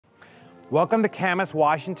Welcome to Camas,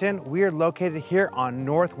 Washington. We are located here on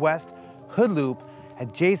Northwest Hood Loop,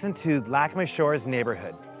 adjacent to Lacamas Shores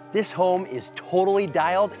neighborhood. This home is totally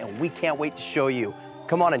dialed and we can't wait to show you.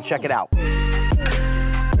 Come on and check it out.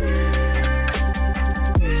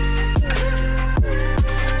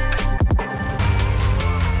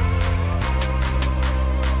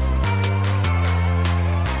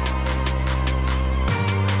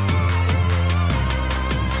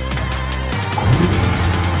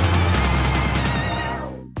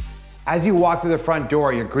 As you walk through the front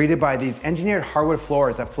door, you're greeted by these engineered hardwood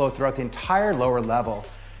floors that flow throughout the entire lower level.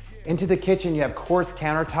 Into the kitchen, you have quartz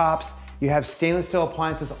countertops, you have stainless steel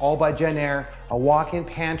appliances all by Jen Air, a walk-in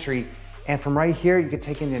pantry, and from right here, you can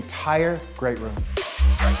take in the entire great room.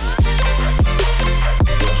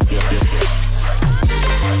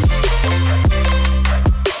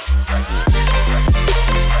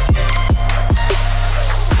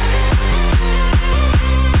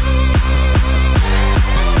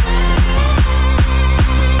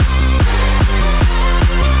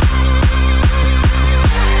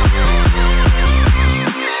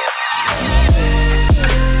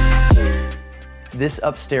 This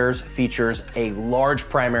upstairs features a large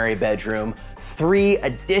primary bedroom, 3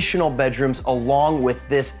 additional bedrooms along with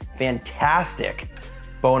this fantastic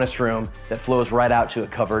bonus room that flows right out to a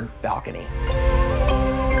covered balcony.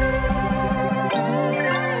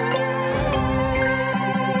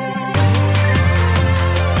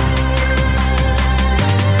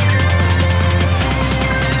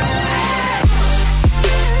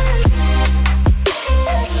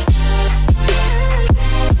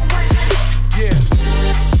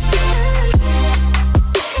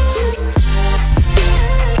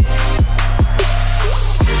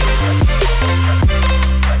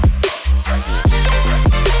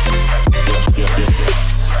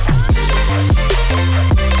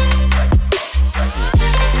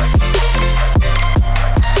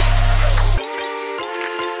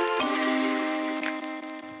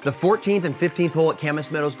 The 14th and 15th hole at Camas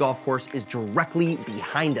Meadows Golf Course is directly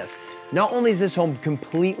behind us. Not only is this home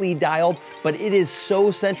completely dialed, but it is so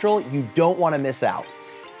central, you don't want to miss out.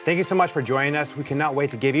 Thank you so much for joining us. We cannot wait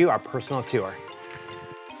to give you our personal tour.